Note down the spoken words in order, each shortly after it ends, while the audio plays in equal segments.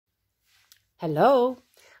Hello!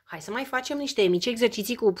 Hai să mai facem niște mici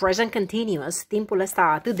exerciții cu present continuous, timpul ăsta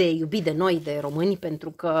atât de iubit de noi, de români,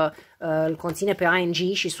 pentru că îl conține pe ing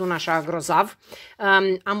și sună așa grozav.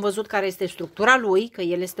 Am văzut care este structura lui, că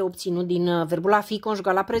el este obținut din verbul a fi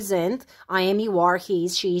conjugat la prezent, I am, you are, he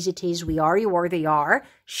is, she is, it is, we are, you are, they are,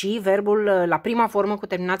 și verbul la prima formă cu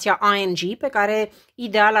terminația ing, pe care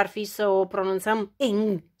ideal ar fi să o pronunțăm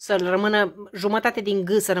ing, să rămână jumătate din g,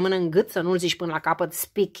 să rămână în gât, să nu-l zici până la capăt,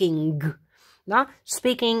 speaking. Da?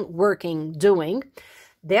 Speaking, working, doing.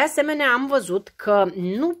 De asemenea, am văzut că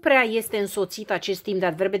nu prea este însoțit acest timp de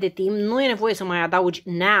adverbe de timp, nu e nevoie să mai adaugi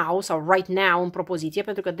now sau right now în propoziție,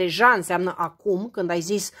 pentru că deja înseamnă acum, când ai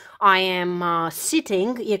zis I am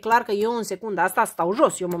sitting, e clar că eu în secunda asta stau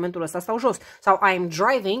jos, eu în momentul ăsta stau jos. Sau I am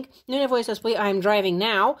driving, nu e nevoie să spui I am driving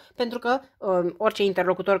now, pentru că orice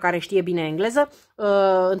interlocutor care știe bine engleză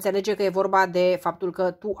înțelege că e vorba de faptul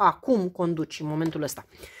că tu acum conduci în momentul ăsta.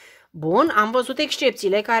 Bun, am văzut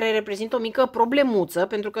excepțiile care reprezintă o mică problemuță,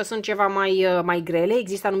 pentru că sunt ceva mai grele.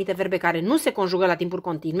 Există anumite verbe care nu se conjugă la timpuri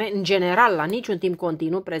continue, în general la niciun timp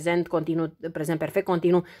continuu, prezent continuu, prezent perfect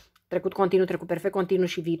continuu, trecut continuu, trecut perfect continuu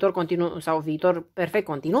și viitor continuu sau viitor perfect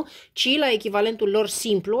continuu, ci la echivalentul lor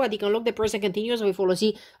simplu, adică în loc de present continuous voi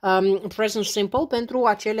folosi present simple pentru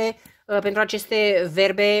aceste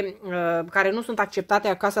verbe care nu sunt acceptate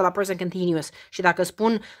acasă la present continuous. Și dacă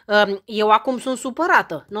spun eu acum sunt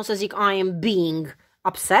supărată, nu o să zic I am being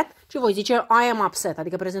upset, ci voi zice I am upset,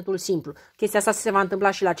 adică prezentul simplu. Chestia asta se va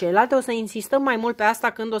întâmpla și la celelalte, o să insistăm mai mult pe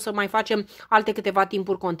asta când o să mai facem alte câteva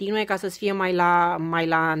timpuri continue ca să fie mai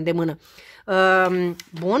la îndemână.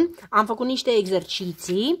 Bun, am făcut niște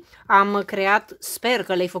exerciții, am creat, sper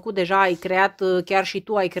că le-ai făcut deja, ai creat, chiar și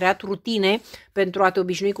tu ai creat rutine pentru a te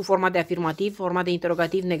obișnui cu forma de afirmativ, forma de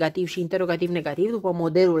interogativ negativ și interogativ negativ, după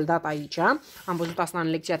modelul dat aici. Am văzut asta în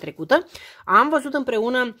lecția trecută. Am văzut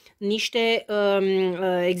împreună niște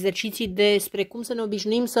exerciții despre cum să ne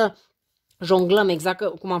obișnuim să jonglăm,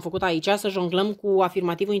 exact cum am făcut aici, să jonglăm cu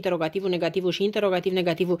afirmativul, interogativul, negativul și interogativ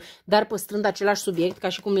negativul, dar păstrând același subiect, ca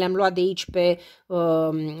și cum le-am luat de aici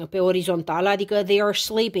pe orizontală, adică they are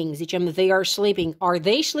sleeping, zicem they are sleeping. Are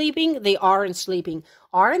they sleeping? They aren't sleeping.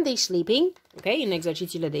 Aren't they sleeping? Ok, în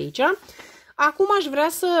exercițiile de aici. Acum aș vrea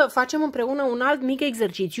să facem împreună un alt mic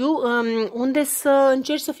exercițiu unde să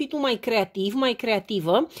încerci să fii tu mai creativ, mai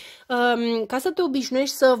creativă, ca să te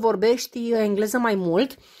obișnuiești să vorbești engleză mai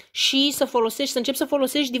mult și să începi să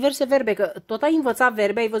folosești diverse verbe, că tot ai învățat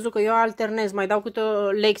verbe, ai văzut că eu alternez, mai dau câte o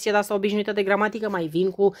lecție de asta obișnuită de gramatică, mai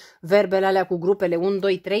vin cu verbele alea, cu grupele 1,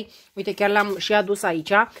 2, 3, uite chiar le-am și adus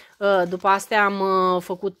aici, după astea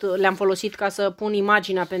le-am folosit ca să pun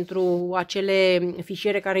imaginea pentru acele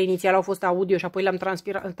fișiere care inițial au fost audio și apoi le-am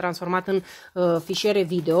transformat în fișiere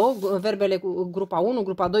video, verbele cu grupa 1,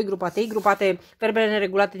 grupa 2, grupa 3, grupate, verbele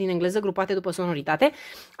neregulate din engleză, grupate după sonoritate.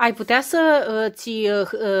 Ai putea să ți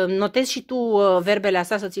notezi și tu verbele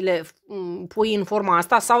astea, să ți le pui în forma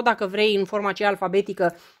asta sau dacă vrei în forma aceea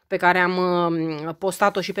alfabetică pe care am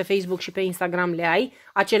postat-o și pe Facebook și pe Instagram le ai,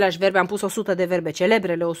 aceleași verbe, am pus 100 de verbe,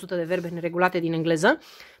 celebrele 100 de verbe neregulate din engleză,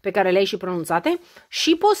 pe care le ai și pronunțate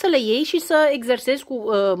și poți să le iei și să exersezi cu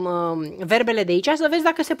verbele de aici, să vezi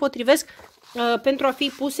dacă se potrivesc pentru a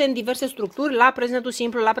fi puse în diverse structuri, la prezentul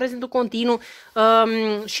simplu, la prezentul continuu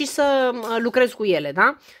și să lucrezi cu ele,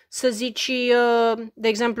 da? Să zici, de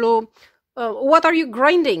exemplu, what are you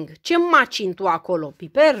grinding? Ce macini tu acolo?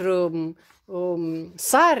 Piper,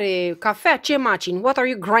 sare, cafea, ce macini? What are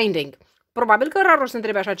you grinding? Probabil că rar o să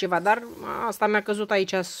întrebe așa ceva, dar asta mi-a căzut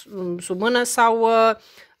aici sub mână. Sau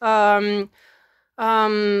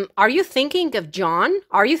are you thinking of John?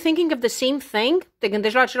 Are you thinking of the same thing? Te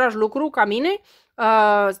gândești la același lucru ca mine?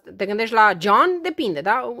 Te gândești la John? Depinde,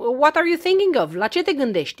 da? What are you thinking of? La ce te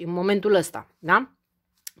gândești în momentul ăsta, da?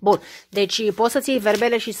 Bun, deci poți să-ți iei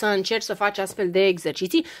verbele și să încerci să faci astfel de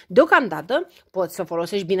exerciții. Deocamdată poți să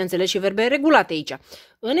folosești, bineînțeles, și verbe regulate aici.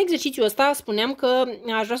 În exercițiul ăsta spuneam că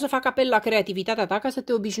aș vrea să fac apel la creativitatea ta ca să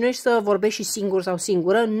te obișnuiești să vorbești și singur sau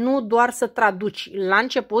singură, nu doar să traduci. La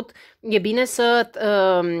început e bine să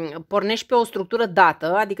pornești pe o structură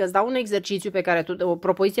dată, adică îți dau un exercițiu o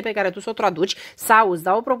propoziție pe care tu să o traduci sau îți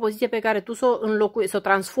dau o propoziție pe care tu să o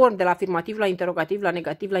transformi de la afirmativ la interogativ, la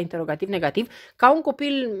negativ, la interogativ, negativ, ca un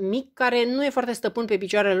copil mic care nu e foarte stăpân pe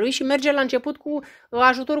picioarele lui și merge la început cu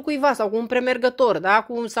ajutorul cuiva sau cu un premergător, da?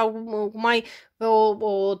 Sau cu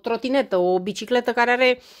o trotinetă, o bicicletă care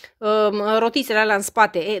are rotițele alea în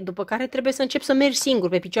spate, după care trebuie să începi să mergi singur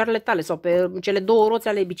pe picioarele tale sau pe cele două roți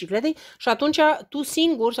ale bicicletei și atunci tu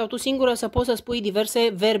singur sau tu singură să poți să spui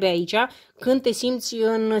diverse verbe aici când te simți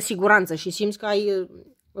în siguranță și simți că ai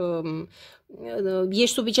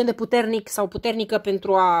ești suficient de puternic sau puternică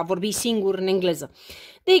pentru a vorbi singur în engleză.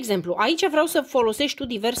 De exemplu, aici vreau să folosești tu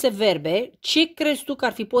diverse verbe. Ce crezi tu că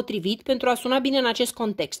ar fi potrivit pentru a suna bine în acest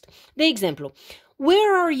context? De exemplu,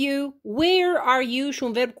 where are you? Where are you? Și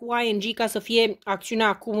un verb cu ing ca să fie acțiunea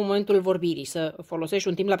acum în momentul vorbirii, să folosești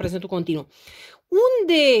un timp la prezentul continuu.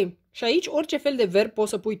 Unde? Și aici orice fel de verb poți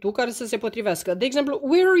să pui tu care să se potrivească. De exemplu,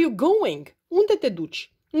 where are you going? Unde te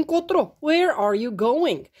duci? Încotro. Where are you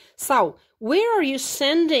going? Sau, where are you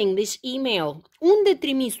sending this email? Unde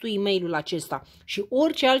trimiți tu e-mailul acesta? Și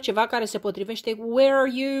orice altceva care se potrivește. Where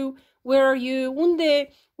are you? Where are you? Unde?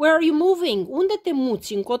 Where are you moving? Unde te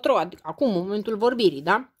muți? Încotro. Acum, în momentul vorbirii,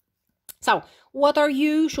 da? Sau, what are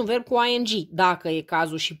you? Și un verb cu ing. Dacă e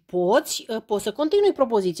cazul și poți să continui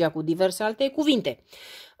propoziția cu diverse alte cuvinte.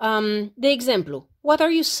 De exemplu, what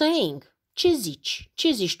are you saying? Ce zici?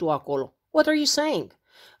 Ce zici tu acolo? What are you saying?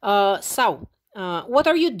 Sau, what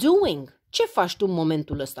are you doing? Ce faci tu în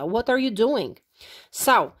momentul ăsta? What are you doing?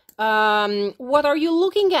 Sau, what are you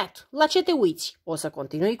looking at? La ce te uiți? O să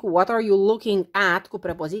continui cu what are you looking at cu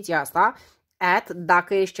prepoziția asta. At,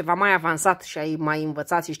 dacă ești ceva mai avansat și ai mai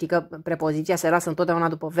învățat și știi că prepoziția se lasă întotdeauna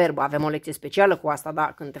după verb. Avem o lecție specială cu asta,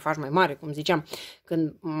 da, când te faci mai mare, cum ziceam,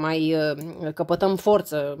 când mai căpătăm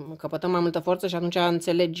forță, căpătăm mai multă forță și atunci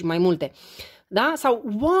înțelegi mai multe. Da? Sau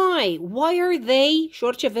why? Why are they? Și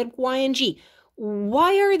orice verb cu ing.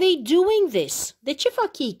 Why are they doing this? De ce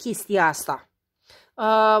fac ei chestia asta?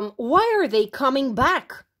 Why are they coming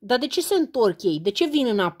back? Dar de ce se întorc ei? De ce vin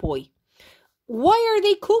înapoi? Why are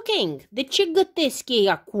they cooking? De ce gătesc ei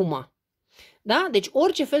acum? Da? Deci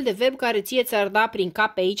orice fel de verb care ție ți-ar da prin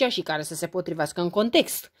cap pe aici și care să se potrivească în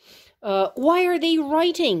context. Why are they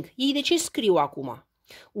writing? Ei de ce scriu acum?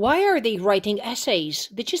 Why are they writing essays?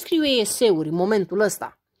 De ce scriu ei eseuri în momentul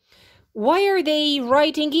ăsta? Why are they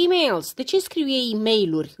writing emails? De ce scriu ei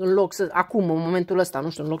e-mail-uri în loc să, acum, în momentul ăsta, nu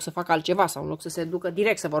știu, în loc să facă altceva sau în loc să se ducă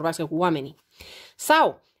direct să vorbească cu oamenii?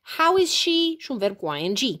 Sau, how is she? Și un verb cu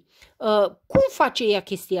ing. Cum face ea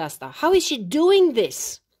chestia asta? How is she doing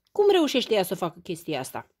this? Cum reușește ea să facă chestia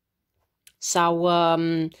asta? Sau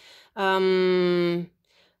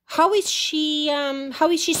how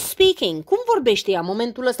is she speaking? Cum vorbește ea în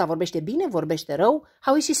momentul ăsta? Vorbește bine? Vorbește rău?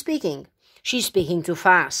 How is she speaking? She's speaking too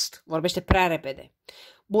fast. Vorbește prea repede.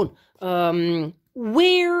 Bun.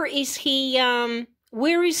 Where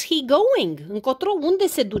is he going? Încotro, unde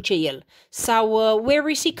se duce el? Sau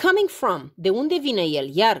where is he coming from? De unde vine el?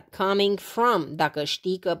 Iar coming from, dacă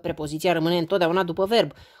știi că prepoziția rămâne întotdeauna după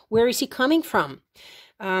verb. Where is he coming from?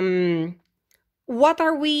 What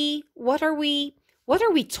are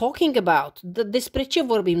we talking about? Despre ce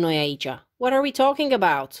vorbim noi aici? What are we talking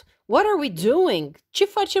about? What are we doing? Ce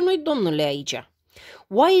facem noi, domnule, aici?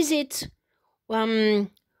 Why is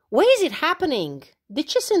it happening? De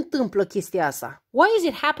ce se întâmplă chestia asta? Why is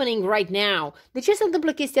it happening right now? De ce se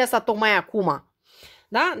întâmplă chestia asta tocmai acum?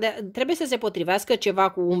 Da? Trebuie să se potrivească ceva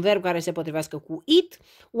cu un verb care se potrivească cu it.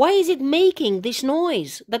 Why is it making this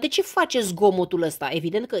noise? Dar de ce face zgomotul ăsta?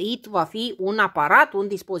 Evident că it va fi un aparat, un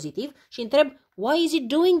dispozitiv și întreb why is it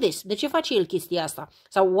doing this? De ce face el chestia asta?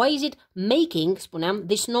 Sau why is it making, spuneam,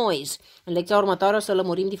 this noise? În lecția următoare o să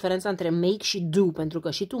lămurim diferența între make și do, pentru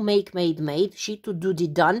că și to make, made și to do,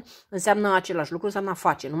 did, done înseamnă același lucru, înseamnă a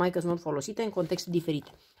face, numai că sunt folosite în contexte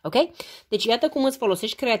diferite. Ok? Deci iată cum îți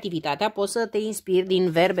folosești creativitatea, poți să te inspiri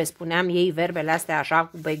din verbe, spuneam, iei verbele astea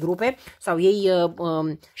așa pe grupe sau iei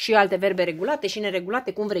și alte verbe regulate și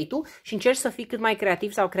neregulate, cum vrei tu și încerci să fii cât mai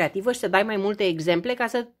creativ sau creativă și să dai mai multe exemple ca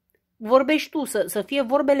să vorbești tu, să fie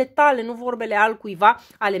vorbele tale, nu vorbele altcuiva,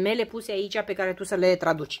 ale mele puse aici pe care tu să le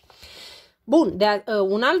traduci. Bun,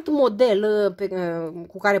 un alt model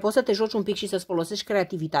cu care poți să te joci un pic și să-ți folosești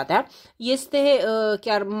creativitatea este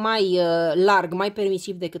chiar mai larg, mai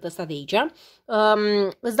permisiv decât ăsta de aici.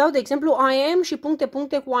 Îți dau de exemplu I am și puncte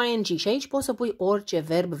cu ing și aici poți să pui orice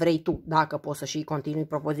verb vrei tu. Dacă poți să și continui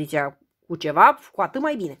propoziția cu ceva, cu atât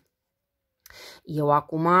mai bine. Eu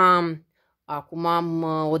acum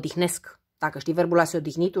mă odihnesc. Dacă știi verbul a se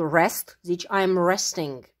odihni, tu rest, zici I am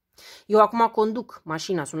resting. Eu acum conduc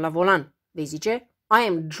mașina, sunt la volan. Vei zice I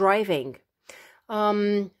am driving.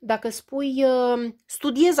 Dacă spui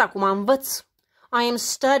studiez acum, învăț. I am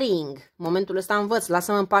studying. Momentul ăsta învăț,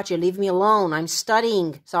 lasă-mă în pace, leave me alone. I'm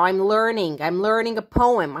studying. Sau I'm learning a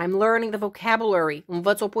poem. I'm learning the vocabulary.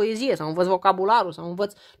 Învăț o poezie sau învăț vocabularul sau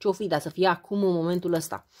învăț ce-o fi, dar să fie acum în momentul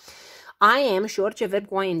ăsta. I am și orice verb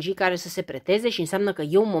cu ing care să se preteze și înseamnă că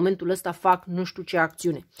eu în momentul ăsta fac nu știu ce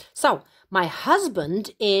acțiune. Sau my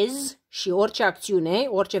husband is și orice acțiune,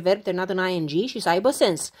 orice verb terminat în ing și să aibă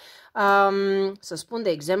sens. Să spun de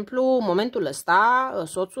exemplu, în momentul ăsta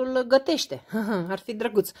soțul gătește. Ar fi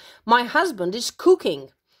drăguț. My husband is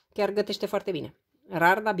cooking. Chiar gătește foarte bine.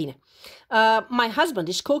 Rar, dar bine. My husband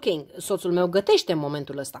is cooking. Soțul meu gătește în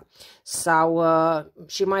momentul ăsta. Sau,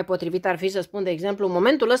 și mai potrivit ar fi să spun, de exemplu, în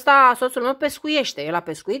momentul ăsta soțul meu pescuiește. El a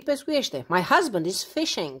pescuit, pescuiește. My husband is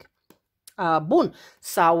fishing. Bun.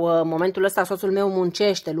 Sau în momentul ăsta soțul meu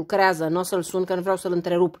muncește, lucrează, nu o să-l sun că nu vreau să-l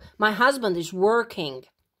întrerup. My husband is working.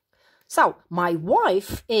 Sau, my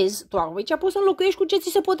wife is, tu aici poți să înlocuiești cu ce ți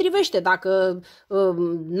se potrivește. Dacă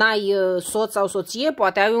n-ai soț sau soție,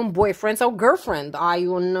 poate ai un boyfriend sau girlfriend, ai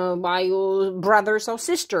un brother sau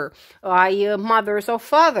sister, ai mother sau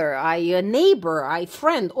father, ai neighbor, ai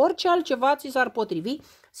friend, orice altceva ți s-ar potrivi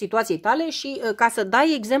situației tale și ca să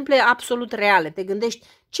dai exemple absolut reale. Te gândești,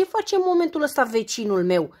 ce face în momentul ăsta vecinul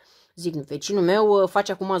meu? Zic, vecinul meu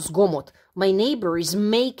face acum zgomot. My neighbor is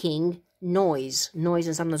making noise. Noise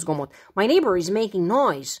înseamnă zgomot. My neighbor is making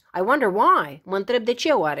noise. I wonder why. Mă întreb de ce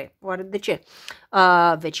oare? Oare de ce?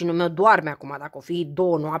 Vecinul meu doarme acum. Dacă o fi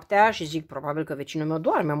 2 noaptea și zic probabil că vecinul meu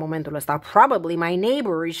doarme în momentul ăsta. Probably my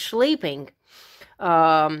neighbor is sleeping.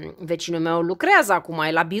 Vecinul meu lucrează acum,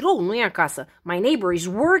 e la birou, nu e acasă. My neighbor is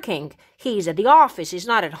working. He is at the office, he's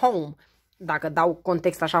not at home. Dacă dau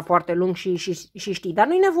context așa foarte lung și știi. Dar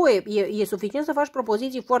nu-i nevoie. E suficient să faci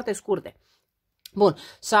propoziții foarte scurte. Bun,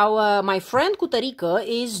 sau my friend cu tărică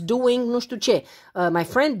is doing nu știu ce. My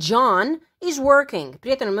friend John is working.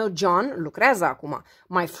 Prietenul meu John lucrează acum.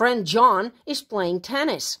 My friend John is playing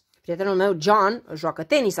tennis. Prietenul meu John joacă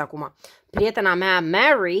tenis acum. Prietena mea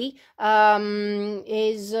Mary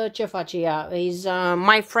is, ce face ea?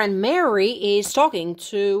 My friend Mary is talking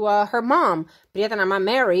to her mom. Prietena mea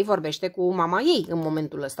Mary vorbește cu mama ei în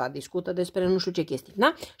momentul ăsta, discută despre nu știu ce chestii,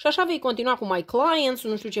 da? Și așa vei continua cu my clients,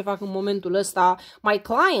 nu știu ce fac în momentul ăsta. My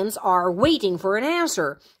clients are waiting for an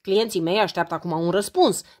answer. Clienții mei așteaptă acum un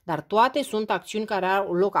răspuns, dar toate sunt acțiuni care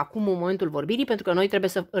au loc acum în momentul vorbirii, pentru că noi trebuie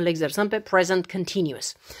să îl exersăm pe present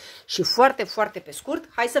continuous. Și foarte, foarte pe scurt,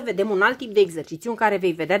 hai să vedem un alt tip de exercițiu în care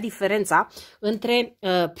vei vedea diferența între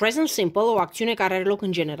present simple, o acțiune care are loc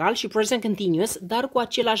în general, și present continuous, dar cu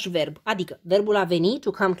același verb. Adică verbul a veni,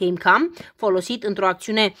 to come, came, come, folosit într-o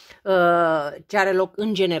acțiune ce are loc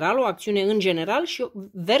în general, o acțiune în general, și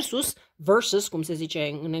versus, cum se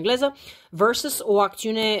zice în engleză, versus o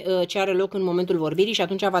acțiune ce are loc în momentul vorbirii, și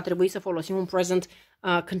atunci va trebui să folosim un present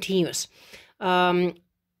continuous.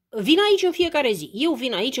 Vin aici în fiecare zi. Eu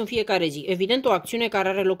vin aici în fiecare zi. Evident, o acțiune care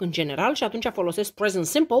are loc în general și atunci folosesc present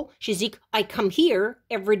simple și zic I come here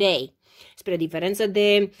every day. Spre diferență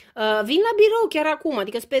de vin la birou chiar acum,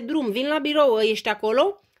 adică spre drum, vin la birou, ești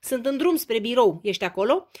acolo? Sunt în drum spre birou, ești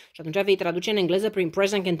acolo? Și atunci vei traduce în engleză prin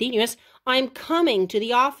present continuous I'm coming to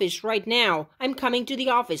the office right now. I'm coming to the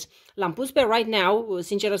office. L-am pus pe right now,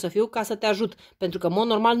 sinceră să fiu, ca să te ajut, pentru că în mod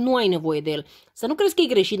normal nu ai nevoie de el. Să nu crezi că e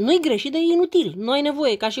greșit. Nu e greșit, dar e inutil. Nu ai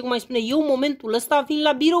nevoie, ca și cum ai spune eu în momentul ăsta vin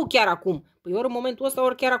la birou chiar acum. Păi ori în momentul ăsta,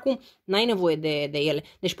 ori chiar acum, n-ai nevoie de ele.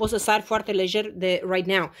 Deci poți să sari foarte lejer de right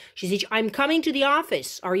now. Și zici I'm coming to the office.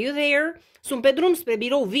 Are you there? Sunt pe drum spre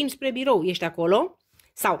birou, vin spre birou. Ești acolo?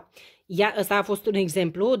 Sau, ăsta a fost un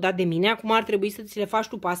exemplu dat de mine, acum ar trebui să ți le faci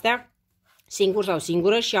tu pe astea singur sau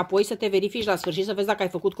singură și apoi să te verifici la sfârșit să vezi dacă ai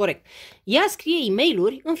făcut corect. Ea scrie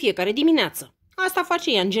e-mail-uri în fiecare dimineață. Asta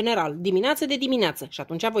face ea în general, dimineață de dimineață. Și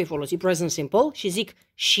atunci voi folosi present simple și zic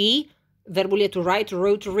she, verbul e to write,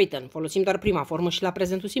 wrote, written. Folosim doar prima formă și la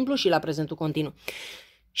prezentul simplu și la prezentul continuu.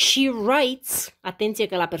 She writes, atenție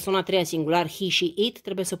că la persoana a treia singular, he, she, it,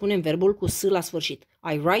 trebuie să punem verbul cu s la sfârșit.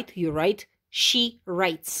 I write, you write, she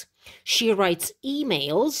writes. She writes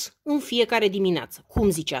emails în fiecare dimineață. Cum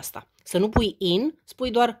zici asta? Să nu pui in,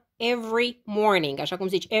 spui doar every morning, așa cum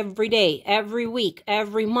zici every day, every week,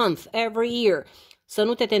 every month, every year. Să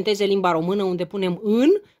nu te tenteze limba română unde punem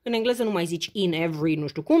în engleză nu mai zici in, every, nu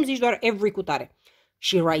știu cum, zici doar every cu tare.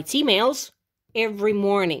 She writes emails every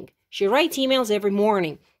morning. She writes emails every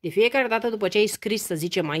morning. De fiecare dată după ce ai scris, să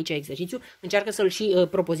zicem aici exercițiu, încearcă să-l și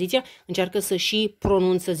propoziția, încearcă să și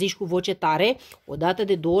pronunți, să zici cu voce tare, o dată,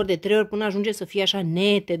 de 2 ori, de 3 ori, până ajunge să fie așa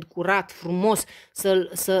neted, curat, frumos,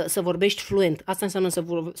 să vorbești fluent. Asta înseamnă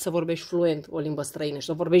să vorbești fluent o limbă străină și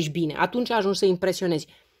să vorbești bine. Atunci ajungi să impresionezi.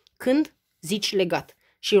 Când zici legat.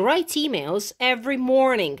 She writes emails every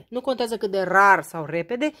morning. Nu contează cât de rar sau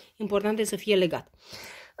repede, important e să fie legat.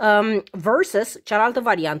 Versus, cealaltă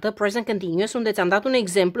variantă, present continuous, unde ți-am dat un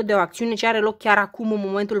exemplu de o acțiune ce are loc chiar acum în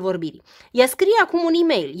momentul vorbirii. Ea scrie acum un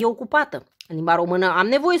e-mail, e ocupată. În limba română am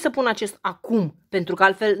nevoie să pun acest acum, pentru că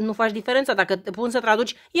altfel nu faci diferența. Dacă te pun să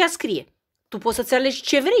traduci, ea scrie. Tu poți să-ți alegi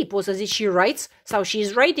ce vrei, poți să zici she writes sau she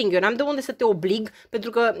is writing. Eu n-am de unde să te oblig pentru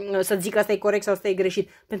că să zic că asta e corect sau asta e greșit,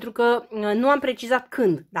 pentru că nu am precizat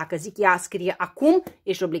când. Dacă zic ea scrie acum,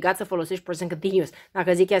 ești obligat să folosești present continuous.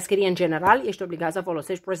 Dacă zic ea scrie în general, ești obligat să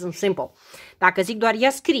folosești present simple. Dacă zic doar ea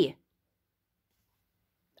scrie,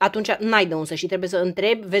 atunci n-ai de unde să știi, trebuie să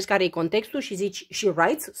întrebi, vezi care e contextul și zici she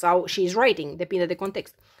writes sau she is writing, depinde de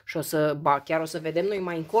context. Și chiar o să vedem noi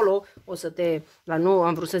mai încolo,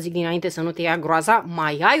 am vrut să zic dinainte să nu te ia groaza,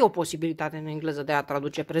 mai ai o posibilitate în engleză de a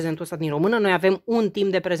traduce prezentul ăsta din română. Noi avem un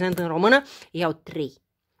timp de prezent în română, ei au 3.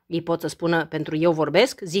 Ei pot să spună pentru eu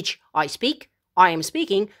vorbesc, zici I speak, I am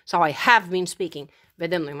speaking sau I have been speaking.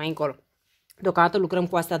 Vedem noi mai încolo. Deocamdată lucrăm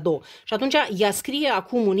cu astea 2. Și atunci ea scrie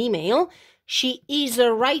acum un e-mail. She is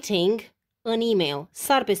writing an email.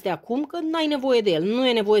 Sar peste acum că n-ai nevoie de el. Nu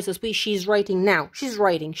e nevoie să spui she's writing now. She's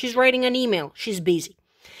writing an email. She's busy.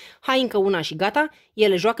 Hai încă una și gata.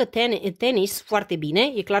 Ele joacă tenis foarte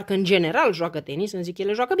bine. E clar că în general joacă tenis. Îmi zic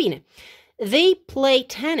ele joacă bine. They play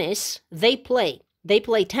tennis. They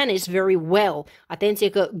play tennis very well. Atenție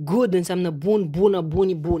că good înseamnă bun, bună,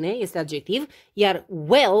 buni, bune. Este adjectiv. Iar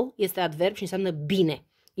well este adverb și înseamnă bine.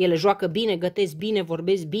 Ele joacă bine, gătesc bine,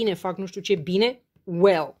 vorbesc bine, fac nu știu ce bine.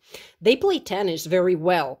 Well. They play tennis very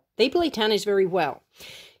well.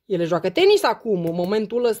 Ele joacă tenis acum, în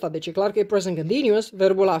momentul ăsta, deci e clar că e present continuous,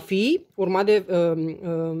 verbul a fi, urmat de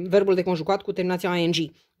verbul de conjugat cu terminația ing.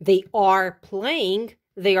 They are playing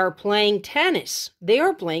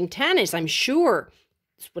tennis, I'm sure.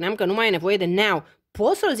 Spuneam că nu mai e nevoie de now.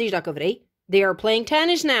 Poți să-l zici dacă vrei. They are playing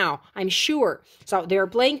tennis now, I'm sure. So they are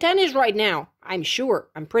playing tennis right now, I'm sure,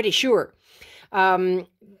 I'm pretty sure.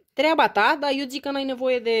 Treaba ta, dar eu zic că n-ai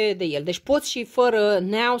nevoie de el. Deci poți și fără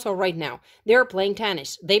now sau right now. They are playing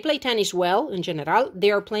tennis. They play tennis well, în general.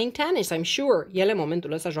 They are playing tennis, I'm sure. Ele, în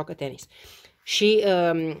momentul ăsta, joacă tenis. Și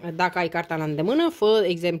dacă ai cartea la îndemână, fă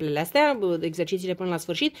exemplele astea, exercițiile până la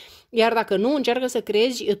sfârșit, iar dacă nu, încearcă să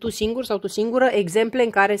creezi tu singur sau tu singură exemple în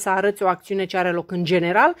care să arăți o acțiune ce are loc în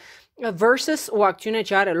general versus o acțiune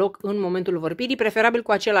ce are loc în momentul vorbirii, preferabil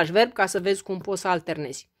cu același verb, ca să vezi cum poți să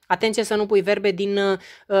alternezi. Atenție să nu pui verbe din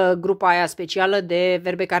grupa aia specială de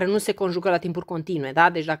verbe care nu se conjugă la timpuri continue, da?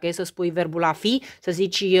 Deci dacă e să spui verbul a fi, să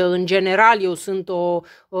zici în general eu sunt o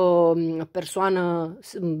persoană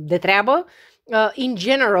de treabă, in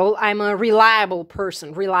general, I'm a reliable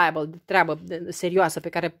person, treabă serioasă pe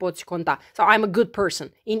care poți conta. Sau I'm a good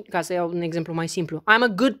person, ca să iau un exemplu mai simplu. I'm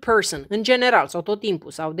a good person, în general, sau tot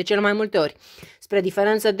timpul, sau de cele mai multe ori. Spre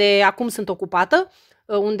diferență de acum sunt ocupată,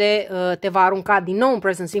 unde te va arunca din nou în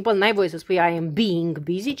present simple, n-ai voie să spui I am being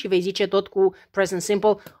busy, ci vei zice tot cu present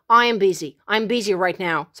simple, I'm busy right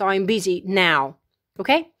now, sau I'm busy now. Ok?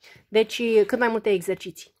 Deci cât mai multe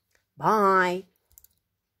exerciții. Bye!